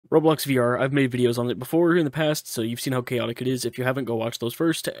Roblox VR, I've made videos on it before in the past, so you've seen how chaotic it is. If you haven't, go watch those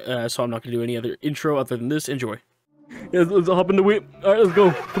first, so I'm not going to do any other intro other than this. Enjoy. Yeah, let's hop in the whip. Alright, let's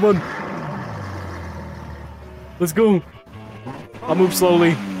go. Come on. Let's go. I'll move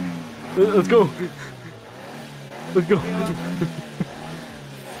slowly. Let's go. Let's go.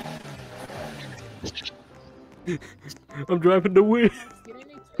 I'm driving the whip.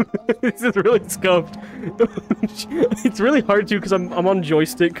 This is really scuffed. It's really hard to because I'm on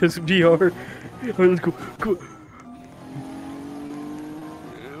joystick because VR. Alright, let's go.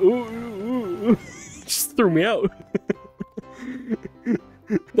 Ooh. Just threw me out.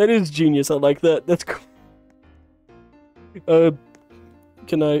 That is genius. I like that. That's cool.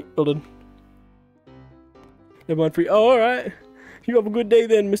 Can I hold on? Am I free? Oh, all right. You have a good day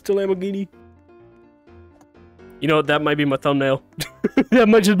then, Mr. Lamborghini. You know what? That might be my thumbnail. That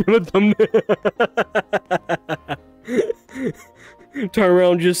might just be my thumbnail. Turn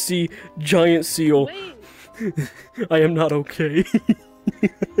around, just see giant seal. I am not okay.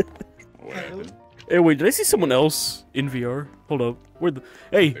 What happened? Hey, wait, did I see someone else in VR? Hold up. Where'd the...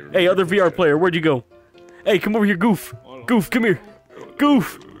 Hey, other VR player, where'd you go? Hey, come over here, Goof. Goof, come here.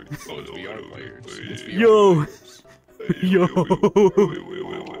 Goof. Oh, it's VR players. It's VR Yo. players. Yo.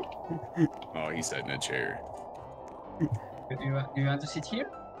 Oh, he sat in a chair. Do you want to sit here?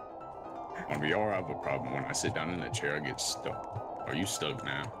 On VR, I have a problem. When I sit down in a chair, I get stuck. Are you stuck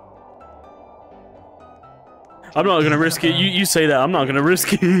now? I'm not gonna risk it. You say that. I'm not gonna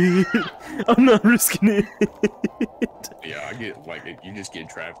risk it. I'm not risking it. Yeah, I get like you just get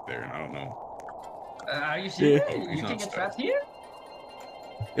trapped there, and I don't know. Are you serious? Yeah. Oh, he's You not can get stuck. trapped here?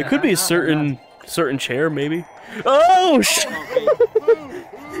 It could be a certain chair, maybe. Oh shit!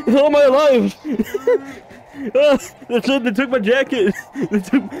 How am I alive? They took my jacket.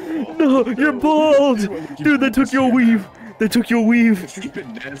 No, you're bald, dude. They took your weave. They took your weave. It's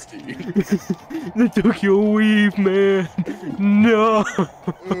been nasty. They took your weave, man. No.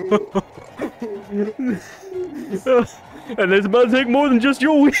 And it's about to take more than just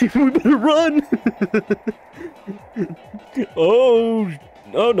your weave. We better run. Oh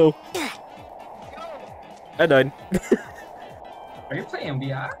no. I died. Are you playing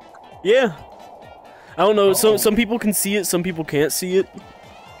VR? Yeah. I don't know. Oh. Some people can see it. Some people can't see it.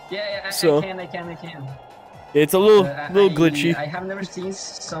 Yeah, So- I can. It's a little I- glitchy. I have never seen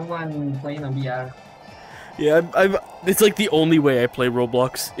someone playing on VR. Yeah, it's like the only way I play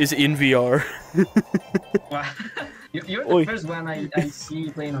Roblox is in VR. Wow. You're the Oi. first one I see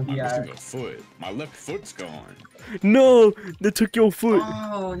playing on I'm missing VR. a foot. My left foot's gone. No, they took your foot.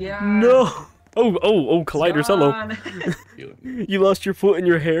 Oh, yeah. No. Oh, colliders. Hello. John. You lost your foot and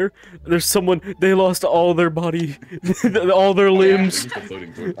your hair. There's someone. They lost all their body, all their limbs. There's the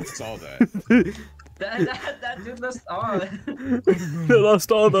floating foot. I saw that. that dude lost all. They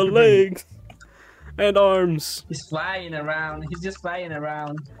lost all the legs and arms. He's flying around. He's just flying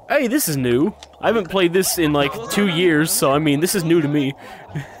around. Hey, this is new. I haven't played this in like 2 years, so I mean, this is new to me.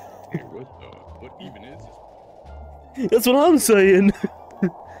 Hey, what even is this? That's what I'm saying.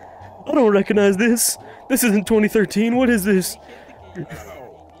 I don't recognize this. This isn't 2013. What is this?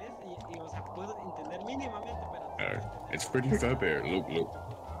 It's pretty fat bear. Look.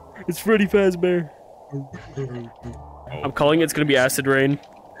 It's Freddy Fazbear. I'm calling it. It's gonna be acid rain.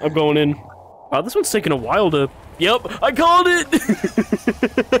 I'm going in. Wow, this one's taking a while to... Yep, I called it!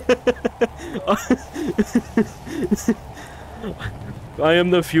 I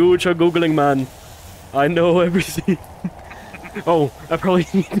am the future Googling man. I know everything. Oh, I probably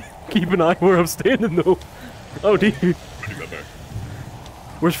need to keep an eye where I'm standing though. Oh dear. Pretty fat bear.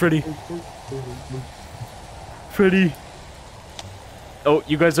 Where's Freddy? Freddy. Oh,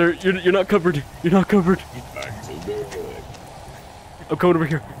 you guys are... You're not covered. You're not covered. He's back so good. I'm coming over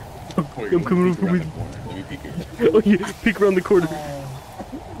here. Wait, I'm coming over with... Let me peek here. Oh yeah, peek around the corner.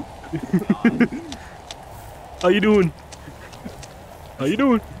 How you doing? How you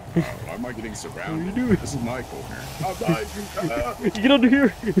doing? Why am I getting surrounded? What are you doing? This is my corner. I'm dying. You get under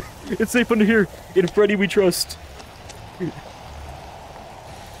here. It's safe under here. In Freddy we trust.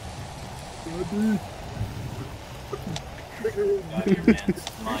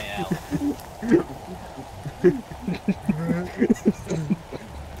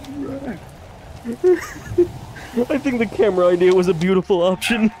 I think the camera idea was a beautiful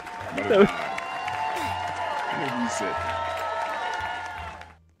option.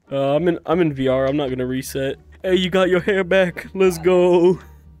 I'm in VR. I'm not gonna reset. Hey, you got your hair back. Let's go.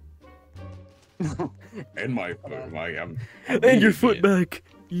 And my foot. Like, I'm And your beat foot again. back.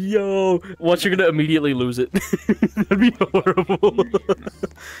 Yo, watch, you're gonna immediately lose it. That'd be horrible.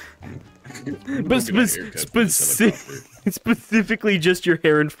 But specifically just your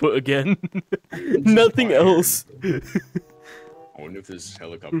hair and foot again. Nothing else. I wonder if this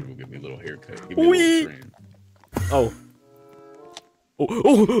helicopter will give me a little haircut. Give me a little trim. Oh.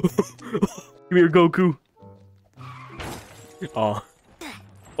 Oh. Come here, Goku. Aw.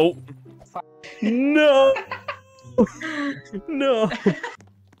 Oh. No. No.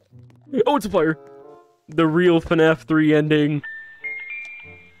 Oh, it's a fire. The real FNAF 3 ending.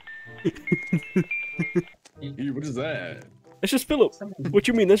 What is that? That's just Philip. What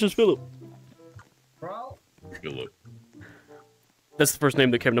you mean? That's just Philip. Bro. Philip. That's the first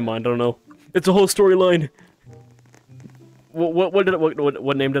name that came to mind. I don't know. It's a whole storyline.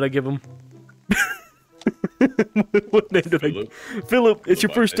 What name did I give him? What name did I? Philip. It's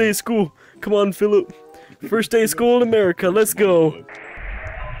your first day of school. Come on, Philip. First day of school in America. Let's go.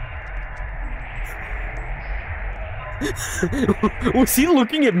 Was he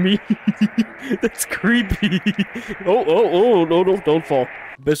looking at me? That's creepy. Oh, no, don't fall.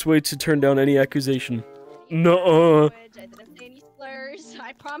 Best way to turn down any accusation. No. I didn't say any slurs.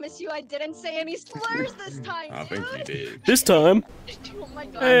 I promise you I didn't say any slurs this time, I think you did. This time. Oh my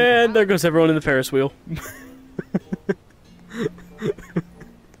god. And there goes everyone in the Ferris wheel.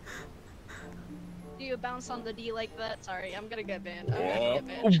 Do you bounce on the D like that? Sorry, I'm gonna get banned. I'm gonna get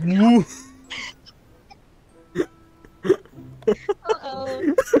banned. Woo.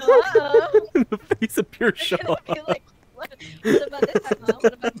 Uh-oh. Uh-oh. The face of pure shock. Like, what about this time, huh?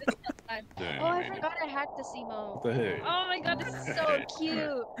 What about this time? Damn, Oh, I man. forgot I hacked this emote. What the heck? Oh my god, this is so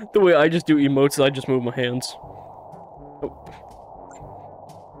cute. The way I just do emotes is I just move my hands.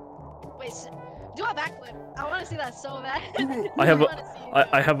 Wait, do a backflip. I want to see that so bad. I have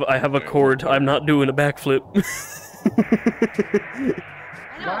I have a cord. I'm not doing a backflip.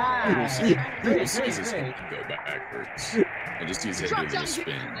 I know. Wow. This is going to go backwards. I just use it to do a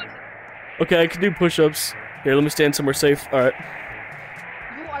spin. Okay, I can do push-ups. Here, let me stand somewhere safe. All right.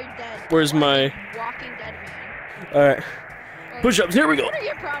 You are dead. Where's You are my- a walking dead man. All right. Push-ups. Here we go. What are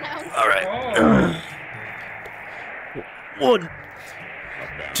your pronouns? All right. Oh. 1,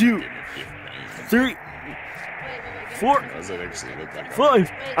 2, 3, Wait, get 4, Does it actually look like 5. Wait,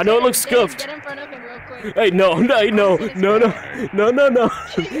 I know it get looks him, get him, scuffed. Get in front of him real quick. Hey, no. Hey, no. Hey,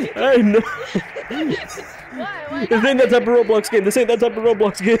 no. Why This ain't that type of Roblox game. This ain't that type of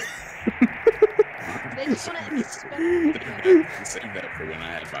Roblox game. They just want to expect. Save that for when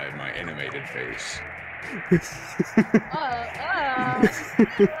I had my animated face.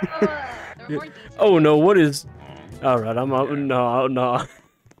 Oh no, what is... Alright, I'm out.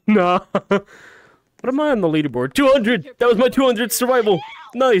 No. What am I on the leaderboard? 200! That was my 200th survival!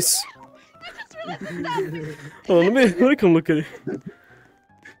 Nice! Oh, let me come look at it.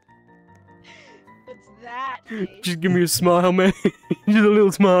 What's that? Just give me a smile, man. Just a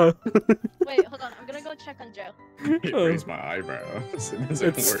little smile. Wait, hold on. I'm gonna go check on Joe. It raised my eyebrows. It doesn't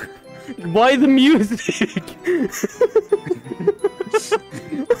It's- work. Why the music?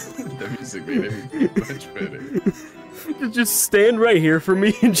 The music made it much better. Just stand right here for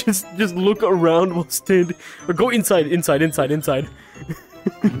me and just look around while standing. Or go inside.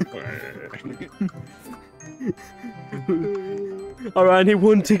 Alright, I need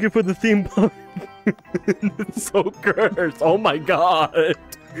 1 ticket for the theme park. It's so cursed. Oh my god.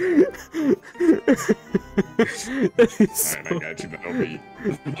 That is so... Alright, I got you.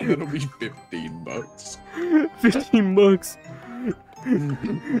 That'll be $15. 15 bucks.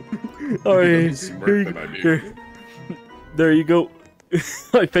 Alright, Smart here, that I do. here. There you go.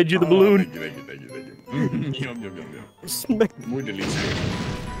 I fed you the balloon. Thank you. Yum. Smack. Muy delicioso.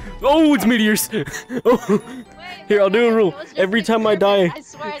 Oh, it's meteors. Oh. Wait, Here, I'll do a it rule. was just Every a time I experiment. die- I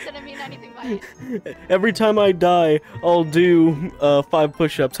swear I didn't mean anything by it. Every time I die, I'll do 5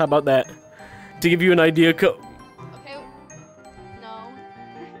 push-ups. How about that? To give you an idea. Okay. No.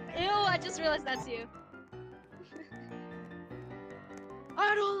 Ew, I just realized that's you.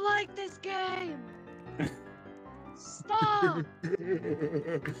 I don't like this game! Stop!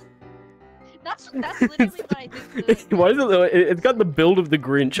 That's literally what I think. Why is it? It's got the build of the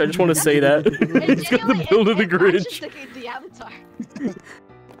Grinch. I just want to say that. It's got the build of the Grinch. The avatar.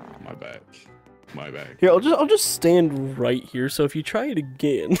 My back. Here, I'll just stand right here. So if you try it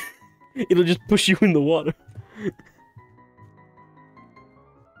again, it'll just push you in the water.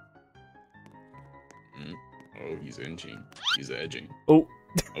 Oh, he's inching. He's edging. Oh.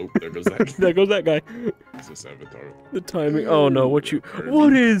 Oh, there goes that. There goes that guy. It's a avatar. The timing. Oh no, what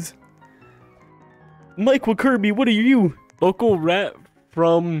is? Michael Kirby, what are you? Local rat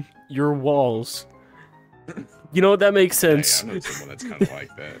from your walls. You know what? That makes Hey, sense. I know someone that's kind of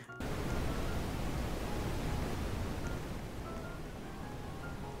like that.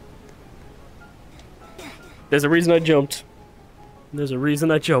 There's a reason I jumped. There's a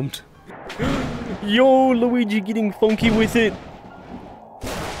reason I jumped. Yo, Luigi getting funky with it.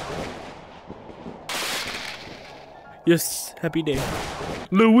 Yes, happy day.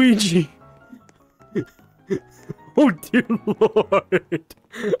 Luigi! Oh dear lord!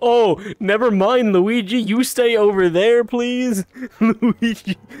 Oh, never mind, Luigi. You stay over there, please.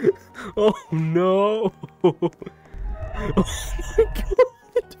 Luigi. Oh no. Oh my god.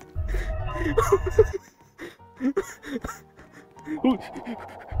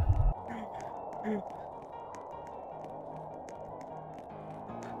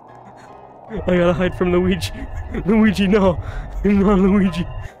 I gotta hide from Luigi. Luigi, no. No, Luigi.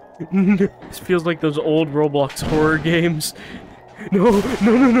 No. This feels like those old Roblox horror games. No, no,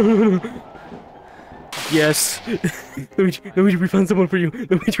 no, no, no, no. Yes. Luigi, Luigi, we found someone for you.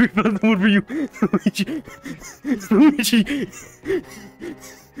 Luigi, we found someone for you. Luigi. Luigi.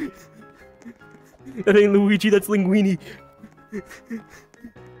 That ain't Luigi, that's Linguini.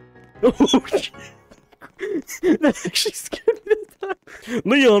 Oh, shit. That actually scared me this time.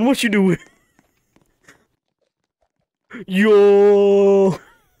 Leon, what you doing? Yo!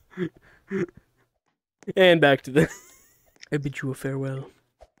 And back to the... I bid you a farewell.